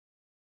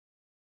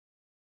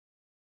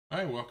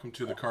Hi, welcome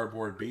to the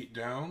Cardboard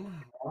Beatdown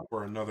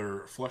for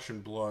another Flesh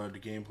and Blood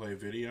gameplay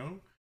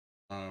video.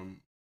 Um,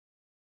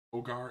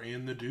 Ogar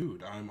and the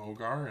Dude. I'm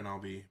Ogar, and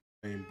I'll be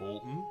playing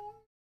Boltyn.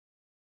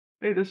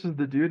 Hey, this is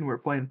the dude, and we're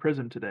playing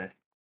Prism today.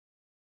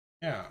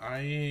 Yeah,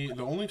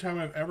 the only time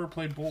I've ever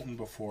played Boltyn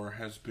before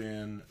has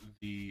been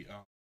the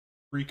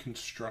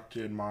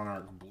pre-constructed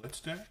Monarch Blitz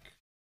deck.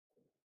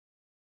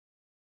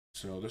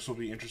 So this will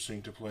be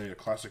interesting to play a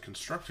classic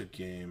constructed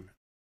game.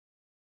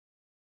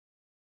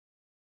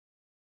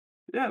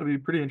 Yeah, it'll be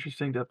pretty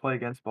interesting to play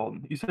against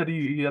Bolton. You said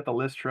you got the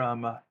list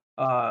from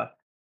uh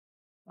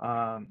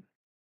um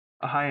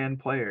a high-end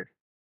player.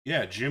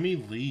 Yeah, Jimmy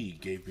Lee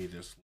gave me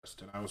this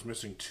list, and I was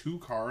missing two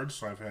cards,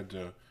 so I've had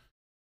to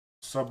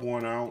sub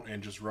one out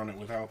and just run it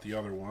without the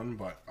other one.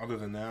 But other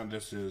than that,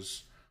 this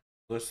is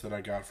a list that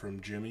I got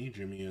from Jimmy.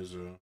 Jimmy is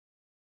a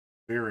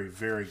very,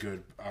 very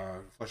good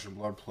Flesh and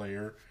Blood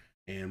player,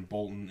 and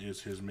Boltyn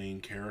is his main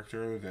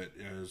character. That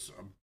is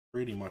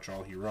pretty much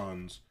all he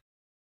runs.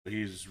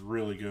 He's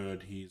really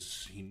good. He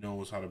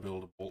knows how to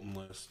build a Boltyn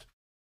list,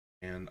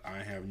 and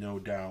I have no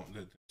doubt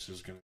that this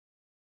is gonna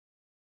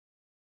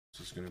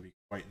be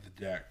quite the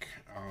deck.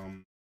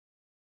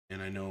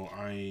 And I know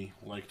I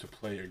like to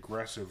play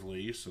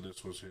aggressively, so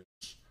this was his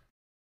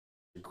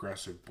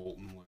aggressive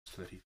Boltyn list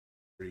that he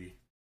pretty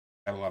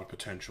had a lot of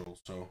potential.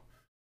 So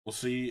we'll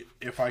see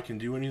if I can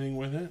do anything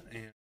with it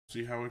and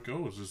see how it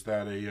goes. Is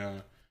that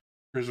a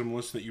Prism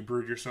list that you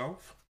brewed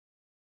yourself?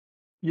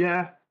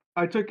 Yeah,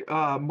 I took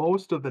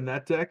most of the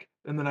net deck,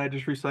 and then I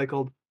just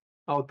recycled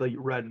out the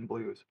red and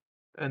blues,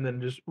 and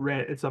then just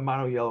ran. It's a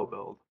mono yellow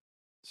build,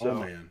 Oh so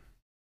man,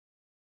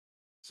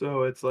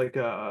 it's like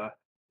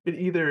it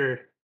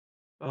either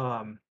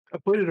I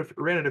played it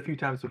ran it a few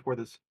times before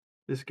this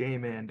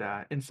game, and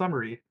in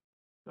summary,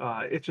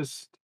 it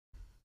just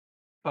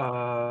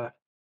uh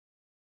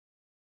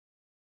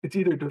it's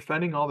either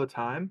defending all the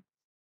time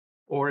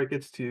or it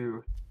gets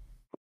to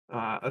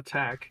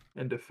attack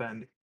and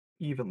defend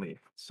evenly.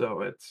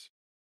 So it's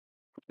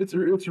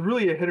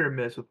really a hit or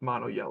miss with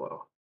mono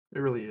yellow. It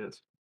really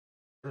is.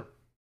 sure.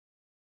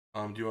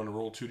 Do you want to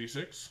roll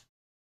 2d6?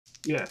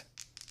 Yeah,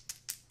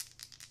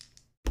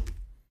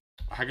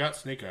 I got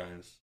Snake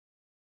Eyes.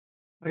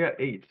 I got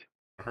 8.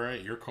 All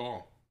right, your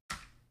call.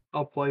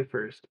 I'll play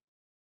first.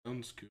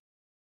 Sounds good.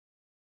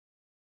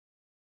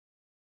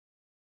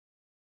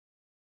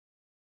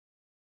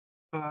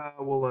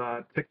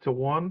 We'll tick to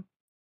 1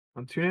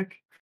 on Tunic,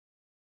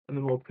 and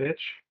then we'll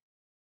pitch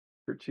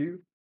for 2.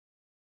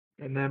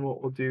 And then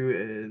what we'll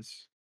do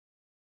is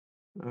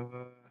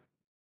uh,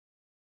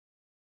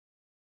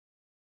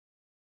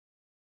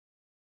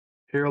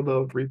 Herald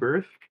of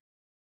Rebirth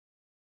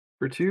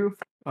for 2.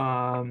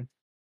 Um,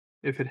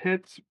 if it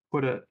hits,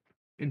 put it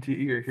into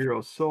your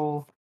hero's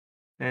soul,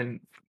 and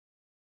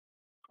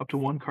up to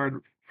 1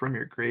 card from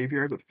your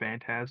graveyard with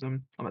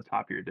Phantasm on the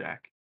top of your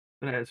deck.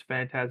 Then it has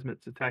Phantasm,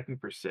 it's attacking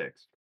for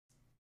 6.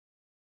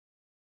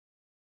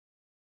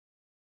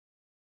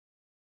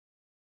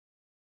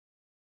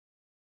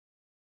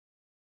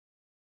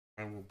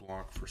 I will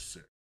block for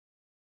 6.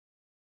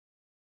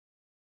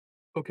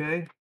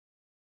 Okay.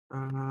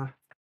 Uh, so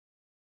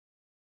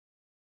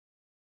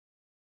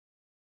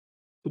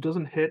it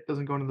doesn't hit,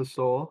 doesn't go into the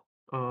soul.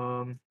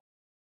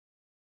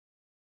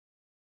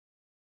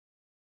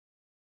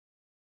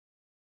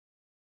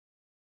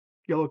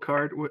 Yellow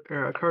card,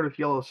 a card with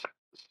yellow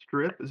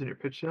strip is in your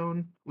pitch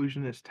zone.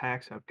 Illusionist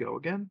tax have go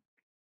again.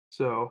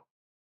 So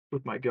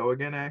with my go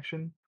again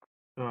action,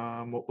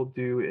 what we'll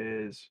do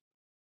is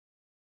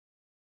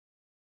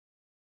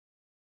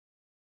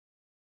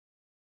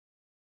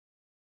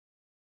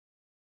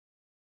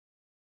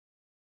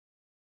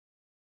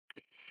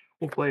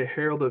we'll play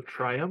Herald of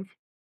Triumph,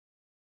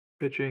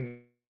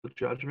 pitching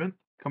Judgment,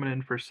 coming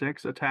in for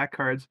 6. Attack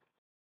cards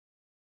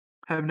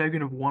have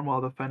 -1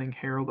 while defending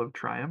Herald of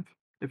Triumph.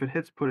 If it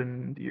hits, put it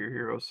into your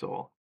hero's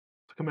soul.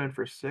 So coming in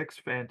for 6,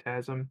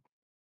 Phantasm,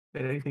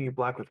 and anything you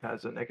block with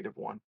has a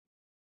 -1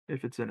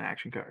 if it's an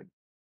action card.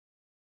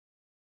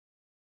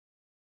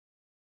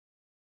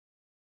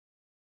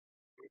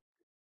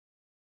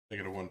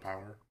 -1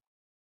 power.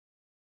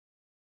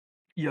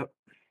 Yep.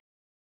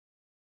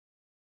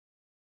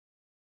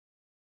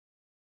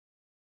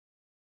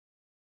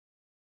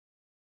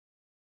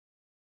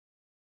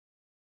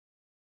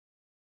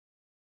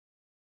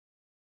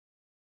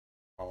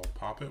 I'll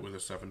pop it with a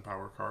 7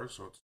 power card,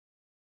 so it's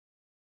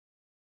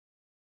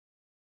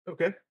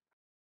Okay.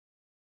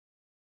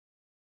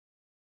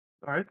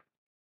 All right.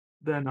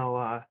 Then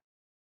I'll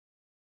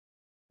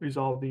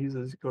resolve these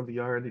as you go to the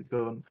yard, these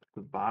go to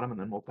the bottom, and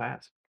then we'll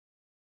pass.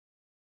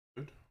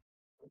 good.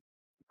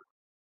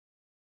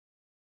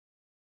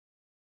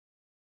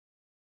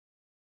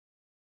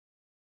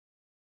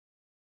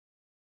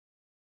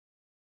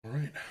 All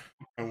right.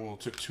 I will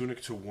tick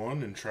Tunic to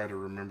 1 and try to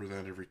remember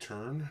that every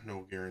turn.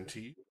 No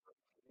guarantee.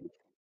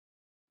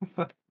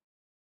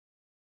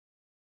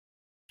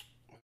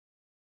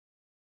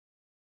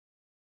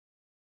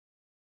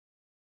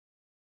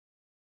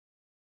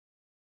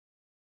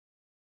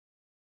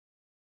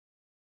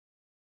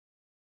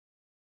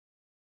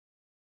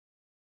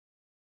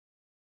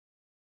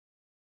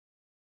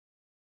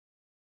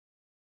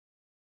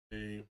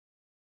 a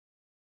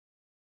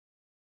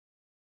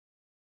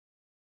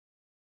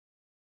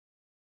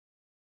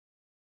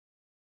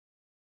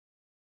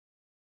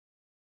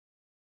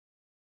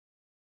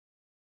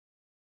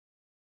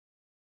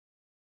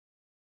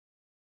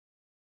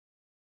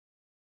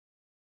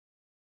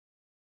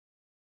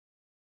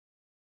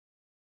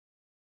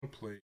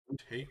play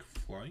take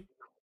flight,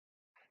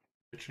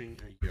 pitching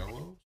a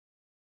yellow.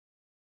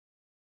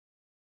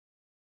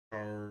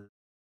 Charge.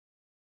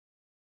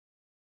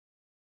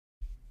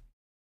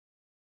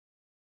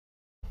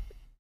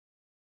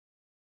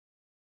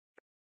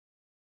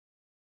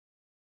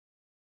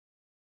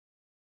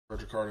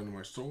 Charge a card into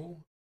my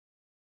soul,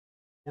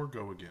 or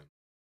go again.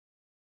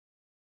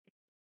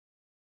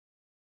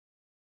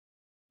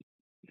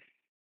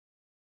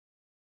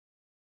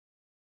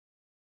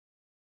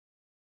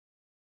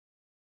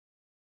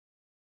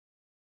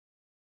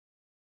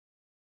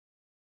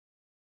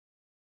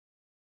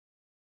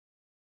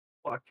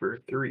 Block for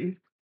 3.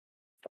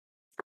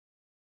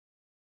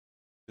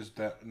 Is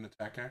that an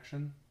attack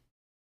action?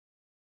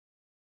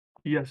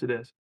 Yes, it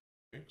is.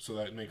 Okay, so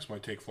that makes my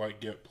take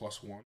flight get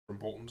 +1 from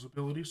Boltyn's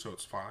ability, so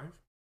it's 5.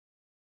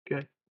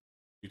 Okay.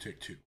 You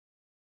take 2.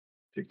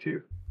 Take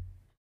 2.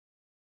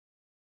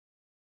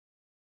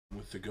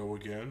 With the go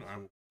again, I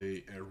will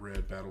play a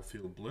red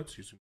battlefield blitz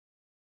using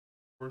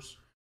force.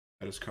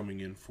 That is coming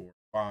in for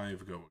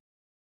 5 go.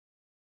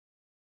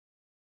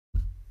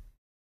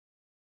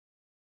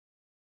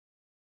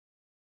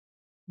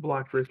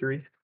 Block for 3.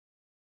 Is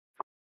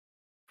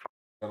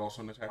that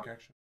also an attack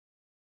action?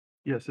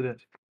 Yes, it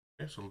is.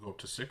 Okay, so we'll go up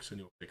to 6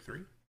 and you'll take 3.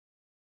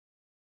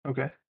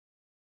 Okay.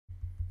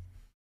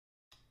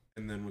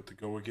 And then with the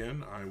go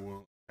again, I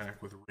will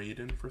attack with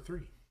Raiden for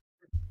 3.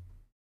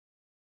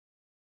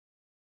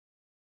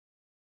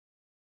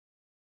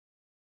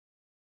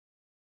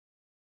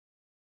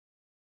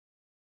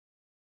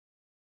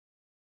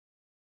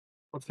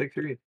 Let's take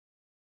 3.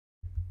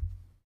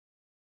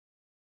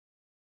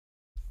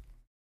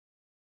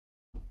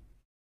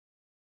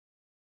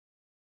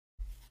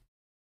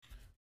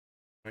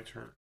 My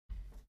turn.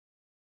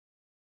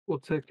 We'll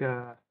take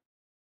Tunic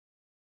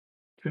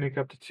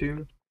up to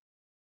 2.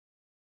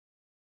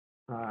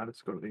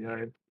 Let's go to the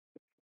guide.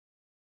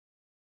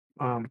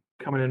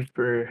 Coming in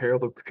for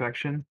Herald of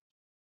Protection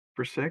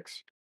for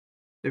 6.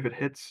 If it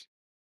hits,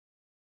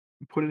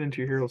 put it into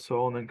your hero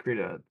soul and then create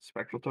a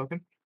spectral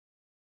token.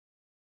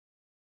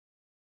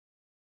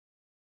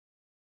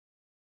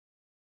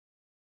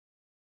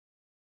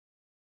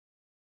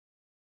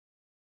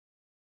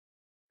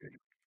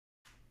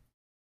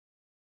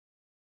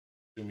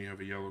 Assume you have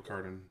a yellow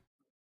card in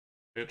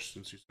pitch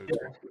since you said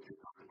Yeah. it's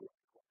one.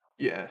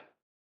 Yeah.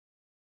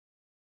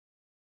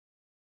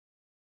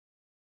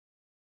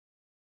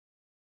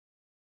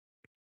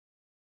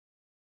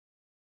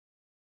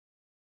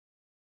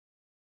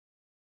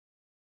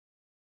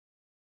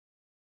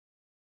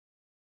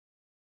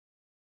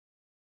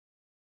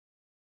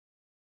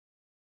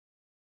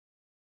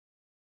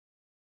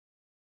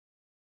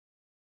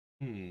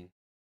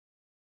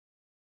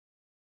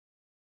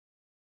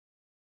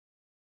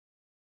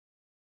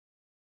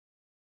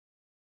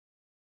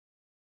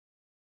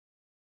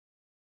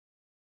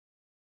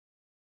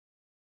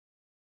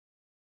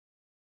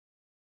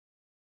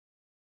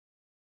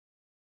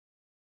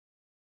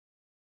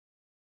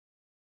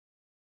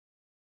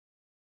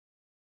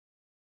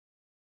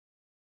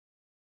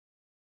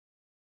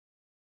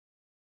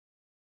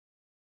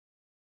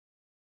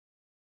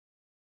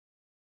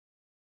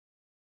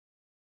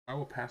 I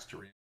will pass to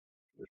Raiden.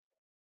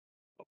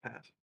 I'll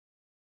pass.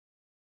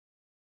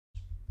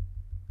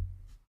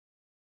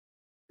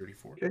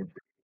 34. Okay.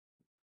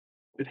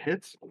 It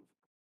hits,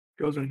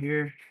 goes in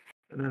here,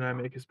 and then I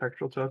make a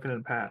spectral token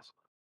and pass.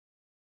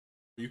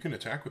 You can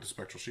attack with the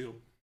Spectral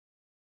Shield.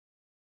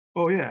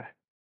 Oh yeah.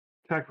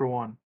 Attack for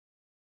 1.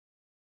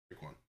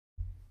 Pick one.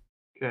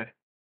 Okay.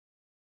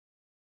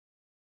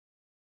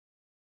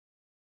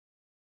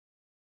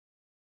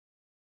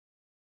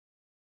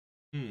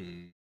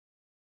 Hmm.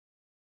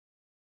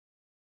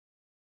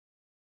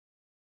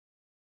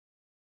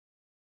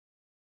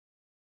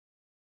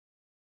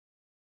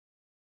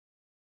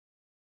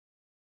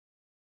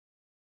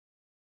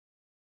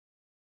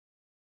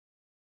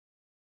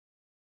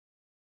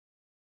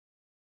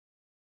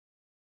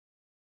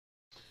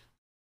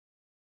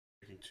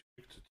 Taking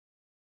 2 to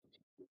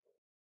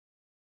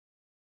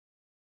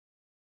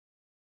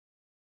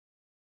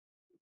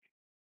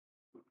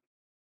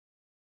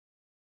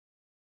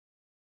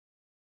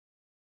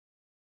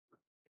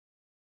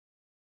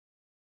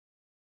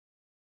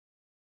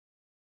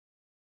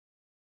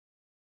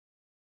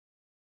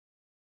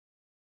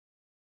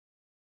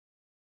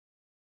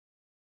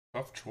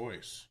tough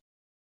choice.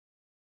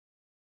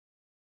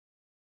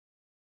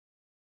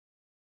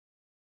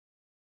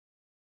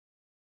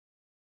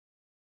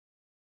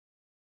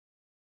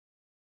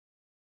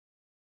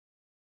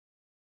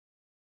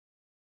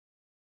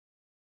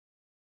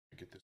 I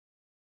get this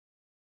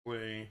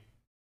play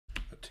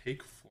a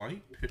take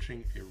flight,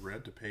 pitching a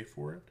red to pay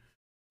for it.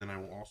 Then I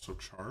will also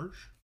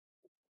charge.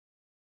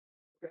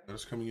 That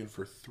is coming in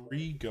for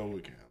 3. Go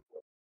again.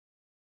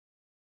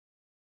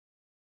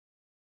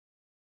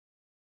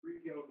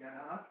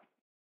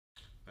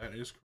 That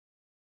is correct.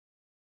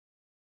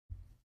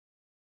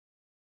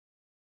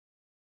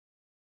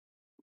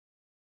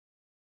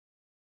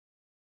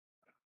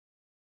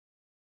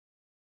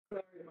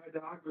 Sorry, my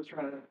dog was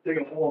trying to dig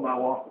a hole in my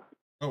wall.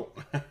 Oh.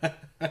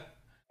 I'm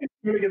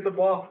gonna get the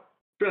ball.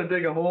 Trying to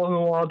dig a hole in the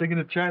wall, digging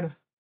to China.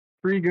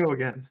 Free go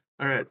again.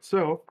 All right,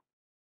 so.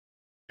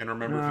 And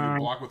remember, if you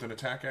block with an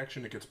attack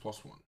action, it gets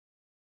 +1.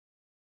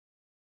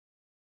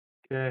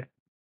 Okay.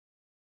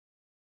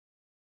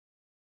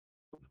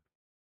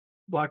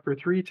 Block for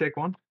 3, take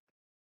 1.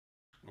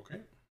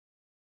 Okay.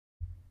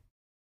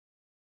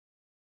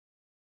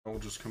 I will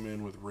just come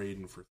in with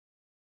Raiden for.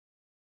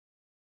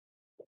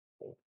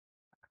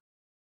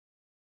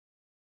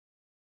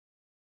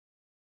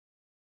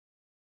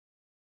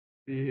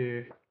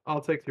 Yeah,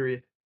 I'll take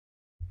 3.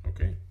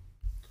 Okay.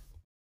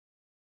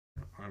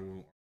 I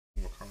will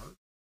a card.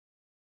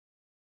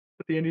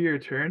 At the end of your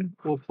turn,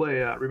 we'll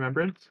play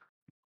Remembrance.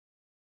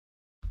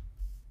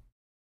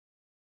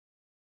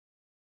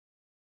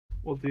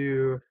 We'll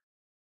do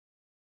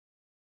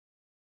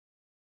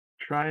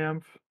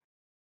Triumph.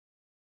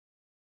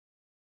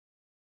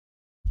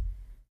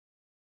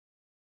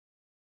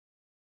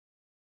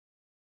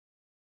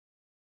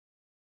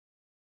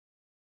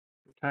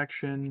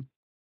 Protection.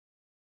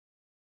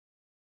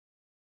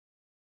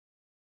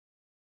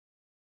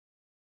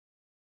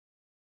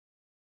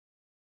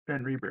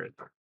 And Rebirth.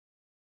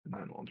 And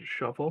then we'll just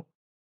shuffle.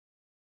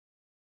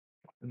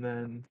 And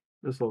then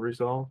this will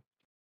resolve.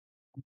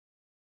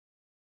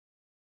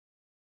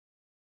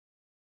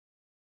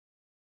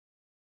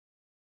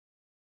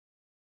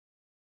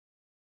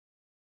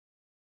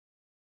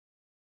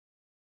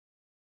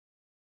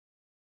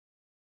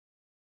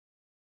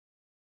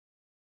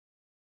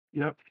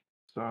 Yep.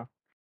 So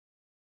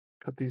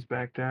cut these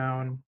back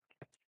down.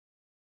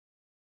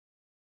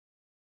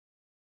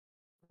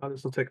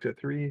 This will take to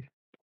 3.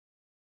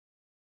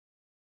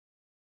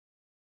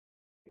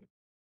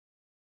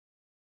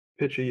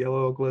 Pitch a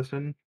yellow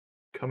glisten.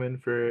 Come in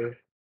for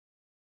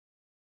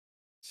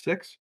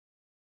 6.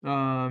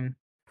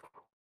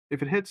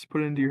 If it hits,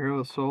 put it into your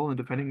hero's soul, and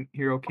defending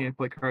hero can't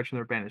play cards from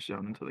their banish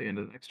zone until the end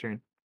of the next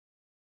turn.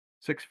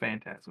 6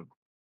 Phantasm.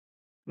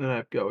 Then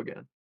I go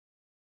again.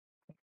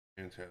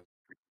 Fantastic.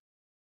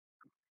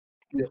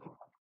 Yeah.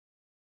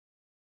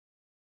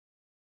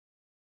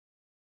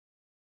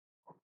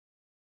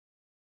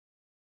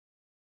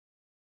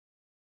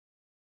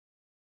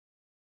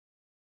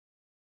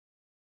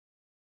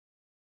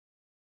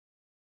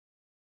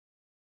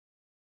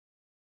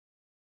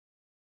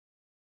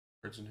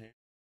 Cards in hand.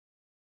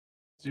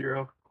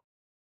 0.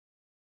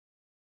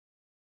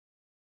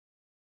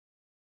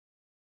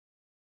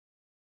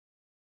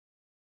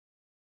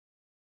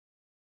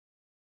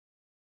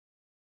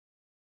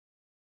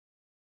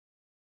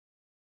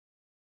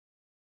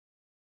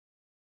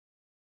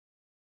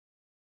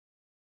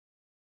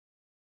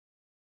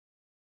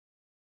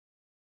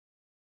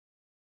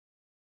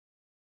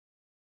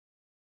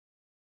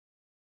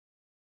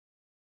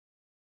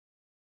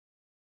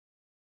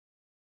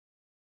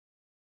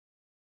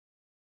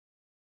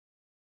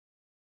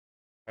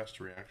 Fast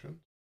reaction.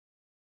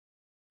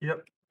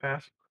 Yep.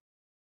 Pass.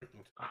 Let's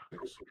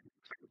take 6.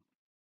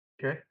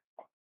 Okay.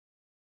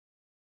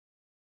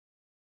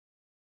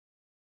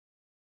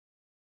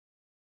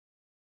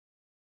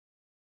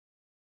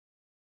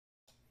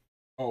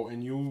 Oh,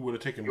 and you would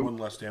have taken 1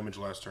 less damage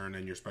last turn,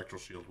 and your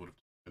Spectral Shield would have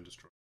been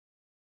destroyed.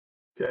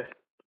 Okay.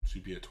 So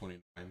you'd be at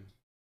 29.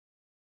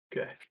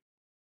 Okay.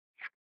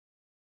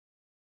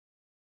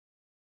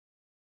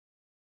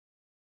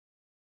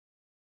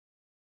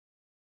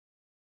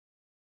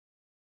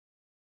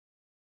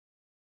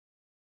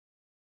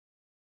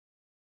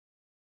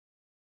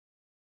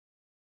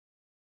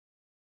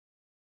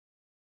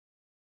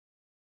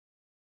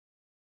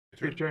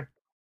 Your turn.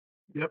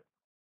 Yep.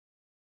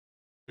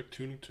 Quick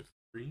tuning to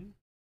 3.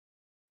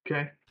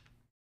 Okay.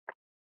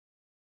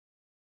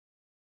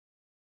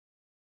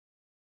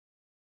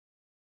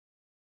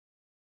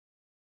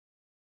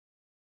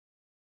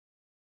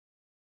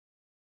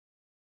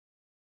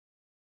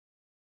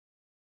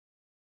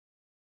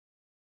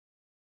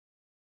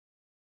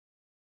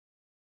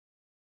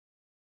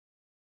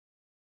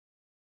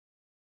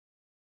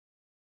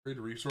 Trade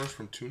a resource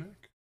from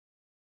Tunic.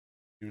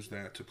 Use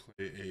that to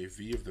play a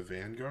V of the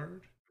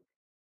Vanguard.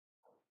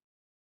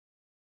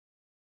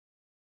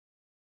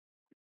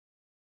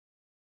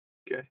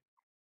 Okay.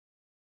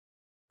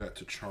 That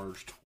to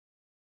charge.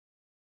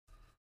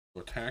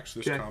 So attacks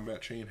this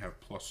combat chain have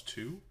 +2.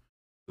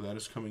 So that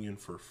is coming in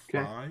for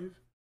 5.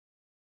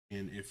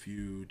 And if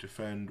you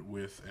defend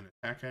with an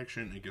attack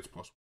action, it gets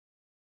 +1.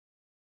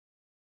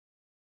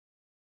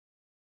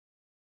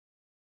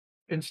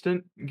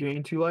 Instant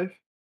gain 2 life.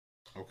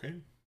 Okay.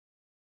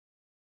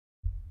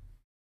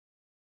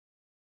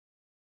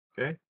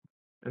 Okay.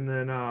 And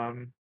then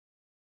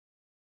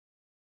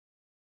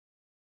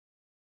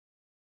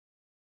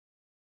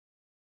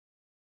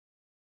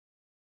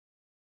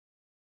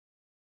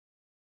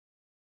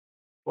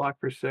Block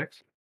for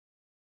 6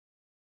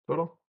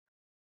 total.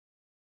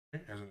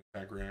 Okay, as an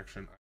attack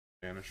reaction, I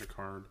banish a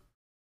card.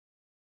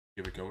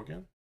 Give it go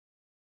again.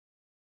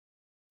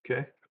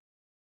 Okay.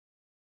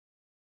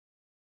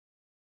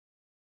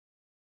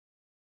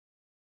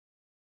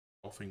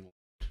 Golfing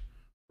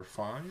for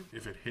 5.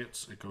 If it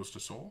hits, it goes to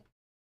soul.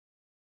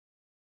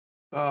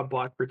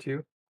 Block for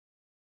 2.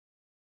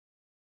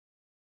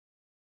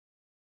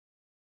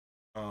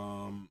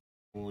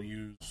 We'll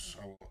use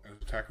as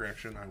attack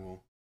reaction. I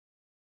will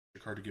the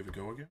card to give it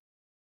go again,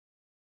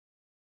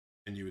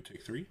 and you would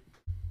take 3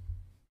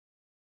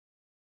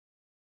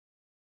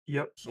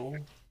 Yep.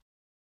 soul.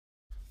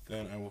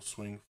 Then I will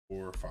swing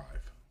for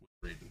 5 with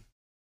Raiden.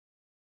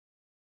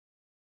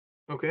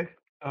 Okay.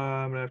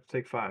 I'm gonna have to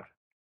take 5.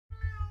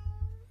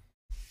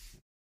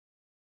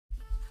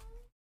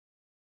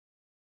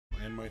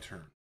 End my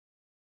turn.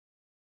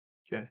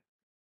 Okay.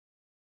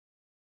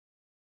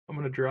 I'm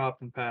gonna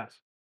drop and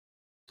pass.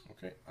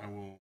 Okay, I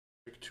will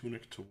pick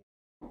Tunic to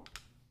 1.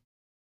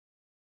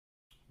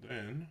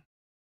 Then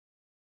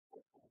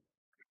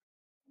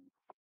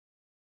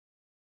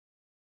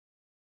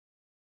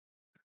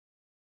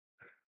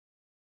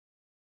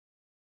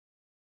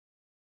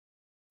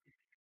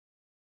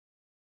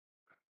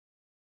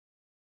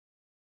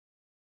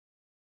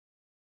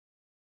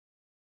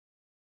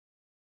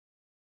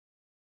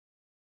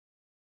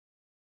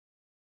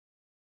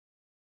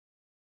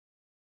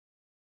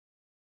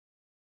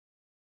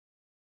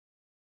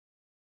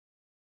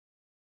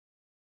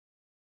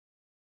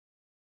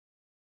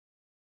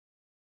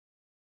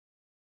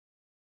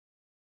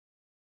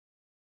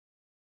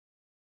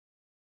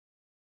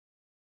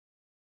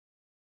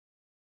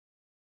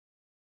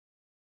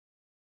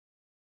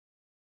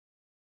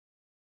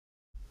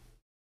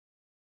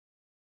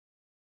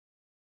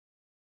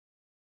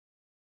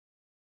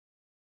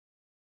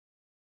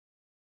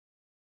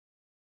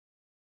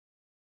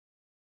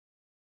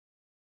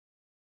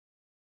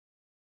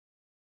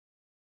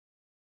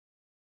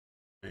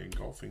a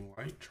engulfing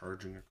light,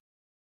 charging a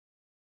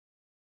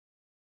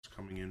it's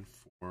coming in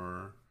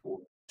for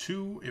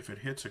 2. If it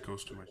hits, it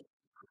goes to my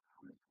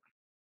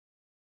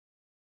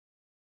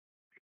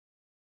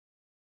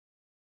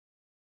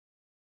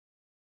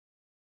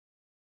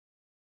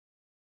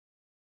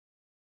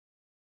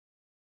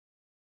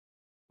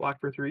Block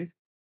for 3.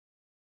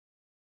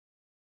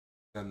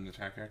 then an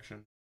attack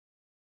action.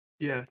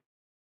 Yeah.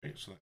 Okay,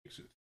 so that makes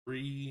it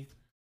 3.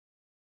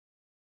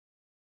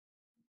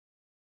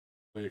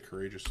 Play a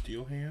courageous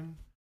steel hand.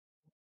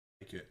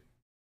 Make it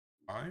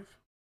 5.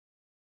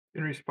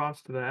 In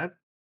response to that,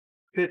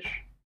 pitch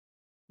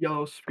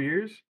yellow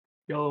spears,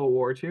 yellow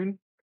war tune,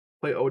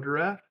 play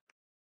Ogar,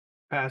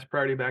 pass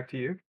priority back to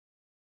you.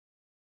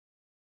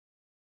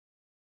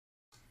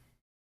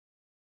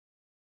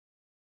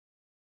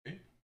 Okay.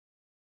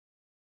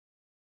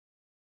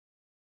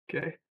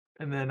 Okay.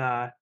 And then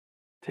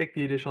take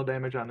the additional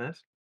damage on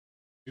this.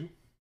 2.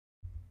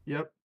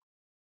 Yep.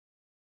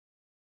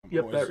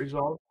 Yep, that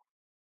resolved.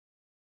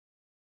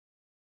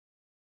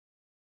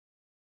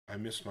 I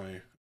missed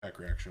my attack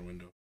reaction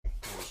window.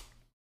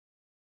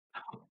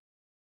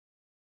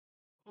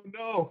 Oh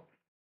no.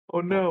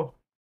 Oh Oh, no.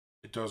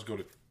 it does go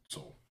to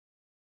soul.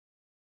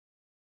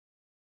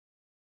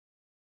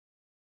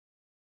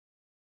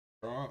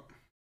 Drop.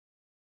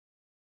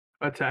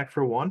 Attack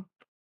for 1.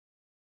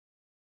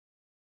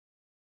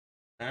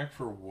 Attack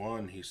for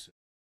 1, he said.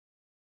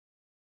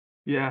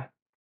 Yeah.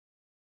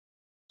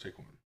 Take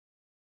 1.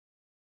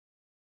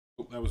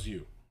 Oh, that was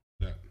you.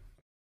 That.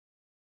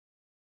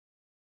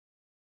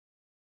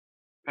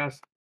 Pass.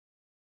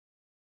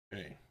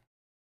 Okay.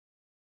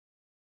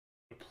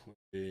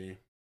 Play.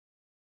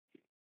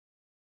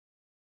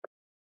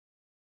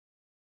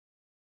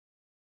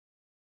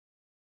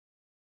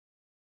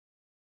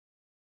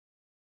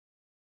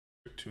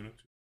 Tunic.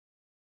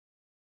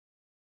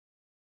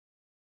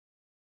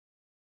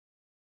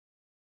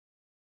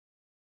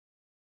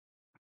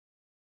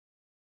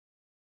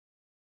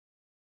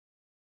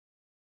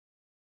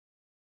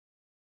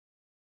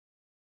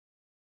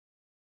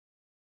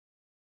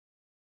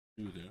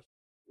 Do this.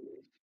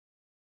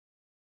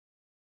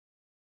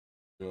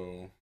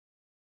 Go.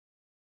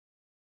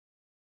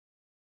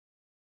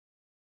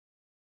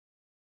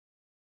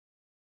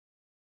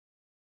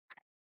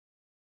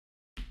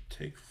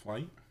 Take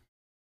flight.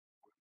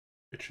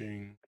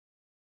 Pitching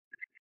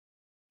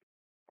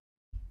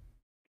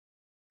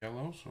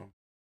yellow, so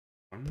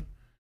 1.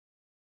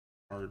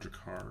 Charge a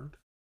card.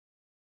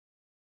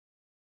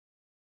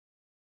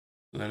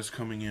 That is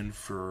coming in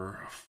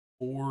for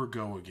 4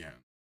 go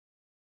again.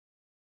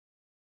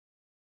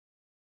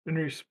 In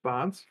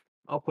response,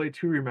 I'll play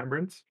 2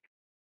 remembrance.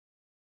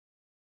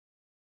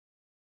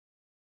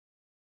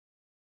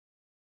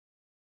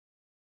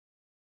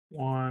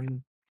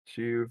 One,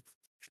 2,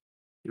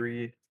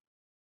 3,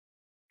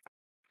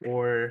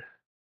 4,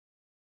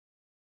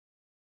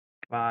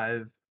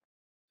 5,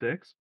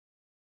 6.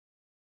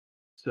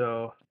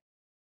 So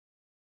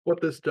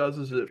what this does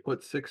is it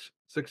puts six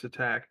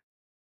attack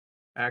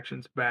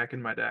actions back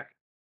in my deck.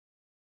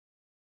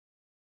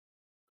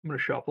 I'm gonna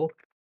shuffle.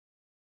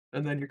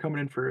 And then you're coming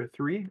in for a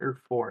 3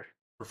 or 4?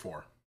 for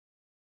 4.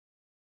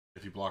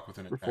 If you block with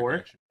an For attack 4?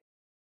 action.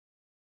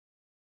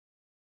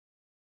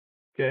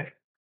 Okay.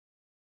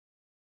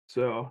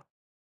 So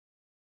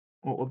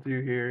what we'll do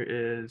here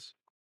is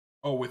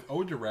Oh, with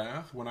Ode to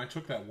Wrath, when I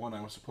took that 1,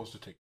 I was supposed to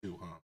take 2,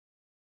 huh?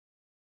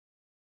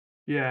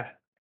 yeah,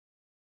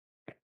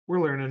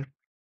 we're learning.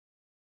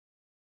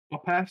 I'll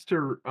pass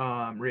to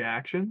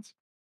reactions.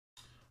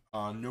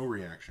 No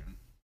reaction.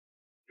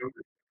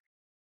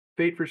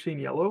 Fate for seeing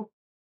yellow.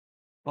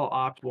 I'll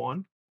opt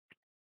 1.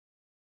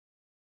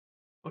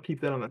 I'll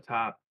keep that on the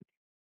top.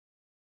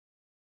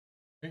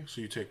 Okay,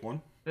 so you take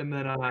 1. And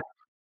then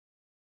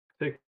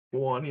take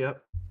 1,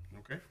 yep.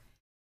 Okay.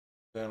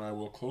 Then I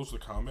will close the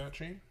combat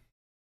chain.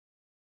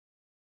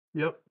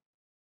 Yep.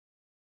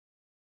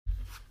 I'm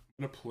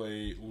going to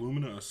play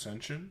Lumina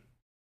Ascension.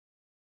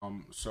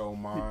 So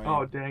my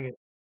Oh, dang it.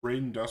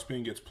 Raiden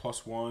Dustbane gets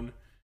 +1.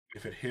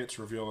 If it hits,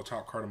 reveal the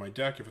top card of my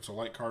deck. If it's a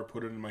light card,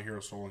 put it in my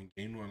hero soul and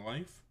gain 1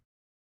 life.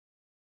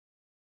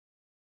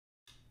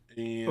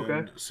 Okay.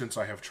 And since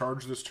I have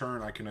charged this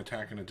turn, I can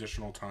attack an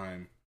additional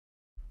time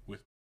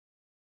with.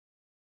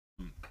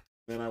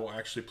 Then I will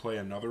actually play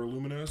another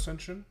Lumina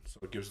Ascension, so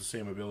it gives the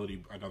same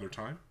ability another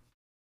time.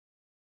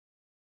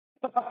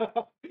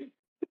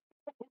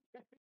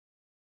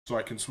 So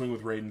I can swing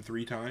with Raiden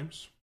 3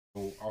 times.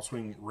 So I'll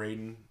swing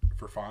Raiden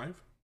for 5.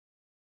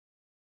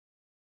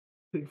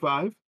 Take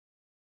 5.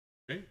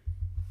 Okay.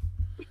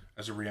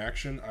 As a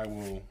reaction, I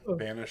will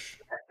banish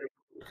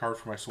a card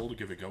from my soul to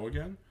give it go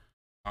again.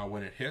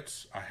 When it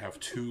hits, I have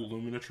 2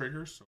 Lumina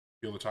triggers. So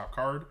feel the top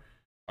card.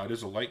 It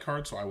is a light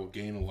card, so I will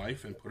gain a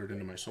life and put it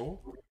into my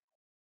soul.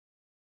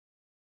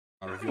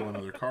 I'll reveal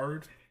another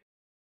card.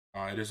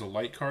 It is a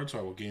light card, so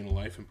I will gain a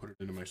life and put it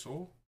into my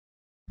soul.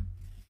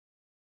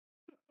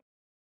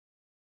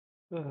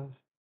 A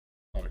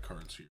lot of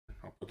cards here.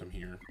 I'll put them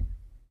here.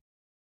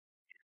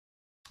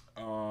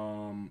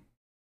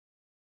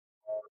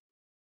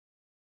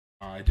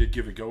 I did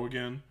give it go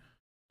again,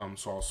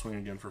 so I'll swing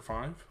again for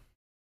 5.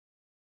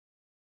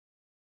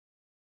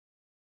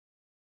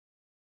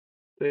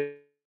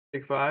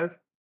 Take 5.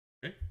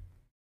 Okay.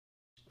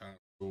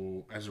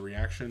 So as a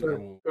reaction, I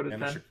will Go to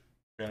 10.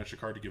 banish a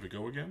card to give it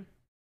go again.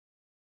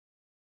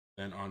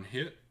 Then on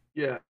hit,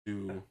 Yeah.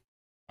 do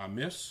a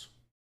miss.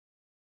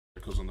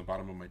 It goes on the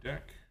bottom of my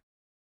deck.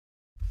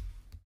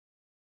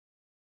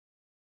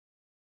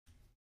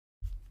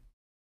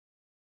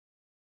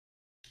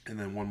 And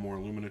then one more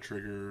Lumina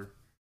trigger.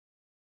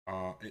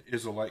 It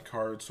is a light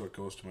card, so it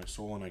goes to my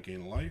soul and I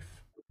gain a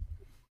life.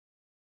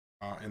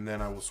 And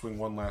then I will swing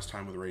one last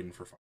time with Raiden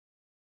for 5.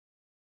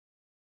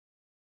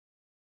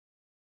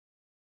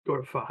 Go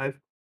to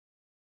 5.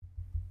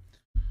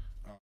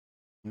 I'm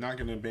not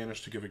going to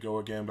banish to give it go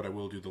again, but I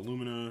will do the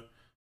Lumina.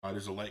 It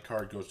is a light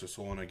card, goes to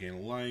soul and I gain a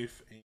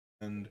life.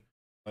 And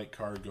light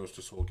card goes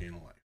to soul, gain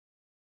a life.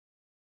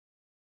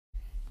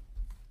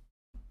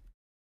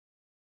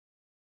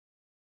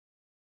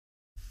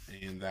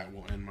 And that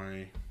will end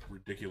my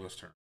ridiculous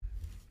turn.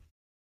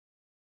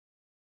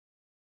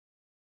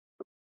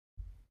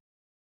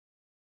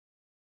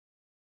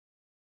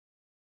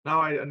 Now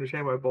I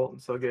understand why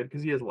Boltyn's so good,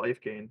 because he has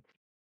life gain.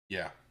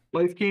 Yeah.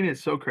 Life gain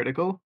is so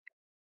critical.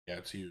 Yeah,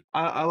 it's huge.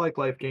 I like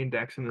life gain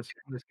decks in this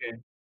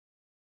game.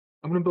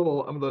 I'm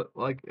gonna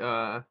like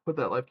put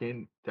that life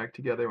gain deck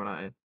together when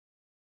I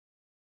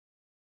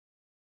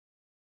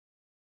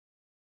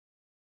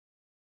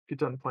get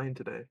done playing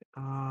today.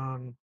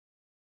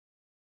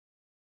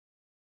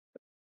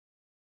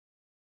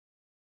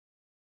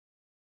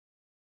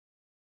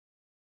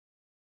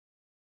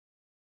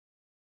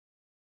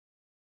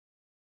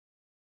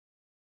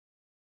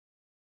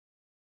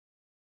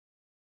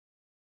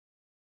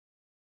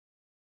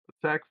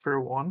 Attack for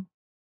 1.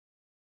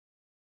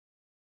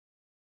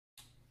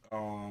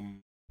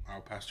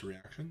 I'll pass to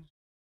reactions.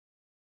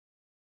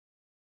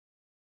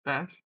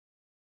 Pass.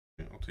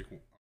 Okay, I'll take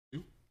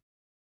 2.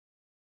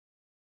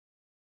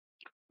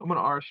 I'm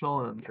gonna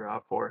Arsenal and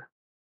drop 4.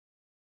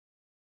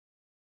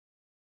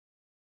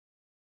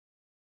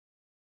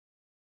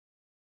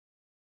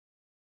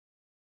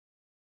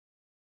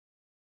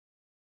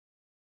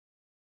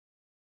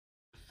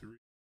 3.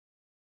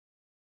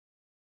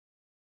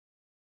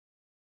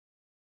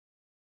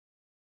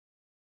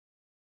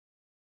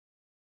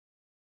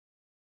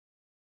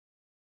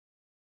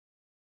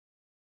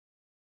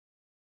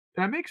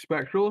 Can I make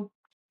spectral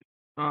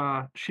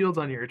shields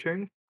on your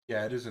turn?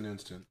 Yeah, it is an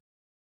instant.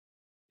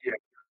 Yeah.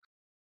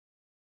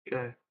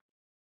 Okay.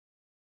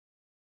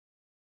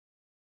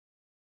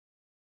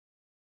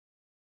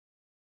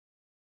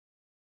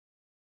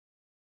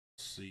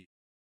 Let's see.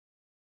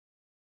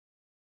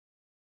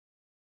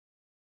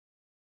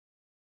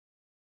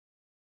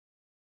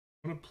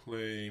 I'm going to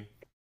play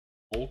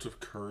Bolt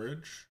of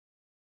Courage,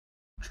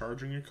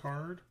 charging a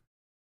card.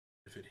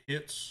 If it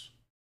hits,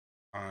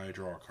 I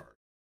draw a card.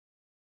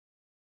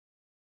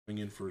 Swing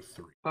in for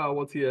 3.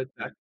 What's the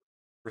attack?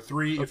 For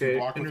 3, if you Okay,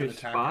 block in with an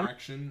attack response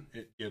action,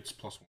 it gets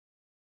 +1.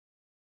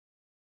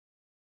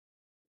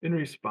 in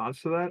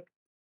response to that,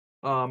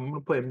 I'm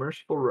gonna play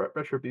Merciful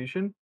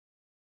Retribution.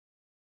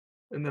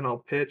 and then I'll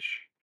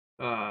pitch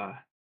uh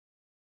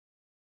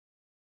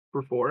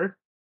for 4,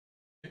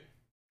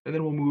 and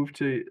then we'll move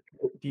to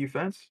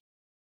defense,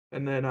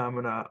 and then I'm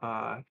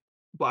gonna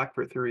block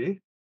for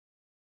 3.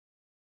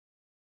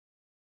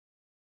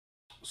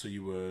 So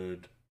you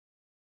would.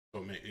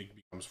 So it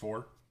becomes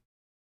 4.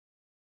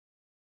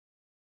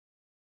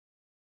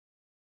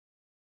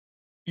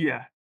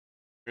 Yeah.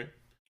 Okay.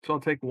 So I'll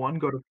take 1,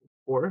 go to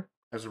 4.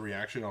 As a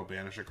reaction, I'll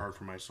banish a card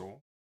from my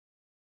soul,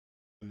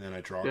 and then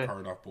I draw a Okay.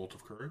 card off Bolt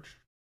of Courage.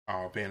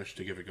 I'll banish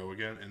to give it go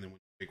again, and then when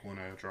you take 1,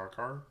 I draw a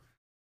card.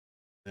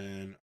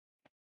 Then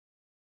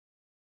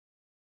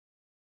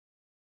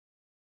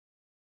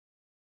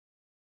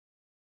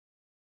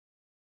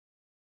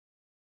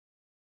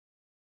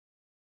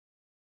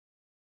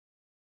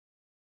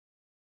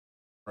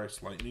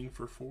Price Lightning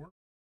for 4.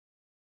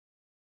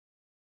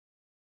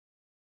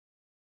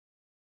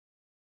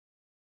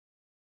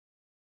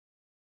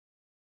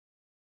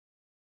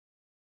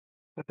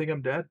 I think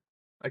I'm dead.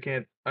 I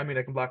can't. I mean,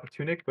 I can block with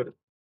Tunic, but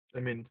I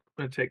mean, I'm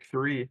gonna take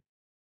 3.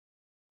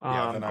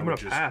 Yeah, then I I'm would gonna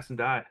just pass and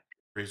die.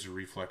 Razor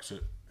Reflex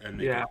it and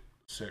make Yeah, it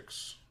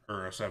 6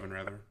 or a 7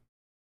 rather.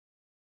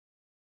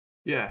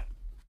 yeah.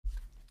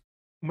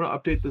 I'm gonna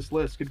update this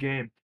list. Good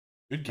game.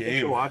 Good Thanks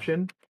for game.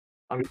 watching.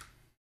 Um,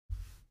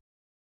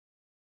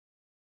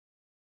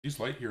 These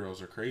light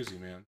heroes are crazy,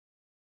 man.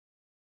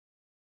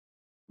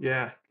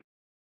 yeah,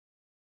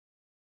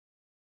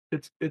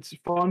 it's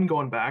fun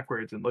going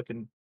backwards and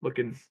looking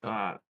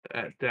at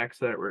decks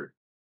that were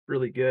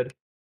really good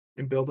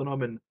and building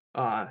them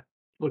and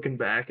looking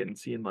back and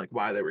seeing like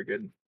why they were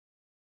good.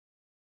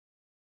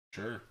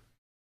 Sure.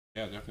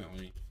 Yeah,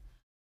 definitely.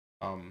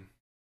 Um,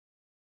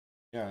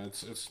 yeah,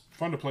 it's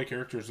fun to play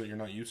characters that you're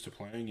not used to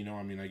playing. You know,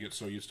 I mean, I get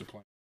so used to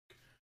playing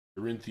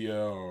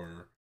Dorinthia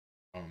or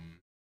um,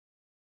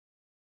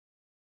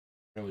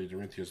 really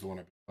Dorinthia is the one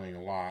I've been playing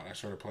a lot. I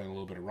started playing a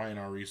little bit of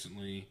Rhinar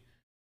recently,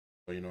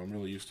 but you know, I'm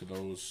really used to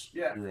those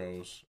Yeah,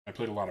 heroes. I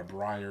played a lot of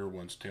Briar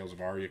once Tales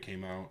of Arya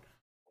came out.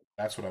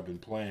 That's what I've been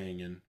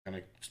playing and kind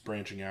of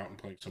branching out and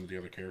playing some of the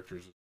other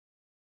characters.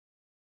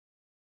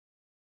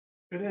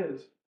 it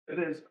is. It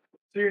is.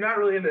 So you're not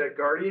really into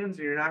Guardians.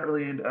 You're not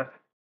really into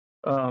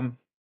um.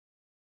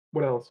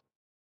 What else?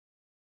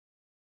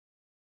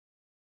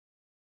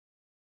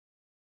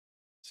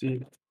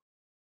 See,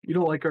 you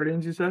don't like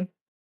Guardians. You said.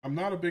 I'm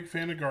not a big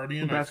fan of Well,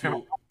 Guardian. that's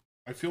kind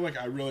I feel like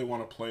I really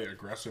want to play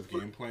aggressive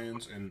game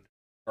plans, and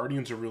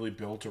Guardians are really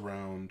built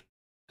around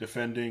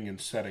defending and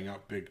setting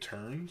up big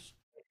turns.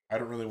 I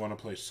don't really want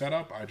to play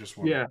setup. I just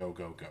want to yeah. go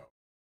go go.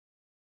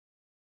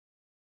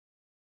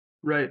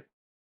 Right.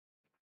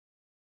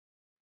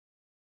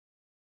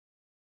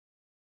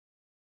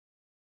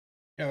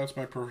 Yeah, that's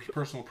my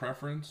personal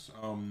preference.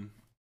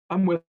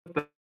 I'm with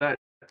that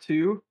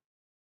too.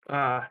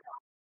 Uh,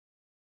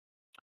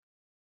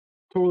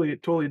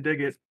 totally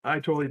dig it. I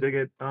totally dig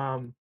it.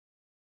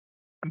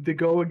 The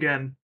Go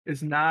Again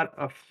is not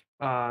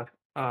uh,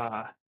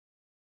 a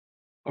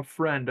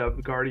friend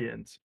of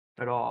Guardians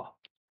at all,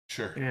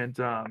 Sure, and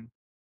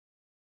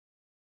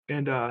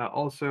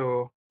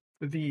also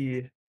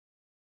the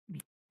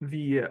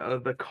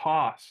the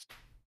cost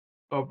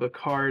of the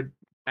card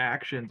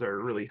actions are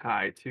really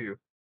high too.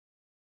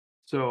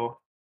 So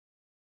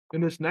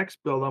in this next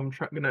build,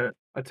 gonna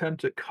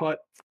attempt to cut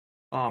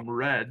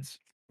reds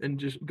and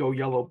just go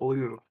yellow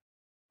blue,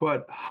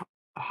 but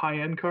high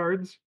end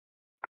cards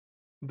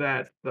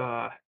that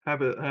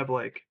have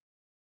like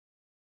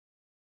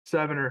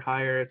 7 or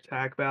higher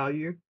attack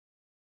value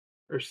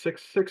or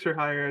 6 or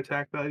higher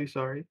attack value,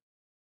 sorry,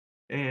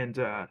 and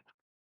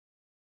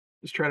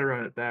just try to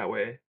run it that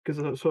way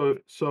because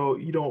so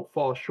you don't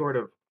fall short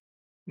of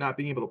not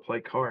being able to play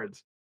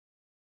cards.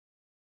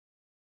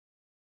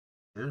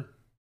 sure,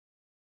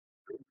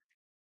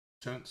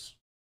 sense.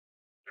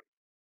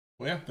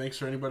 Well, yeah, thanks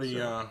for anybody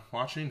So,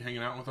 watching,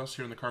 hanging out with us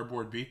here in the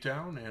Cardboard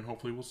Beatdown, and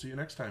hopefully we'll see you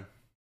next time.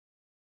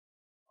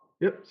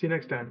 yep. See you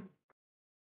next time.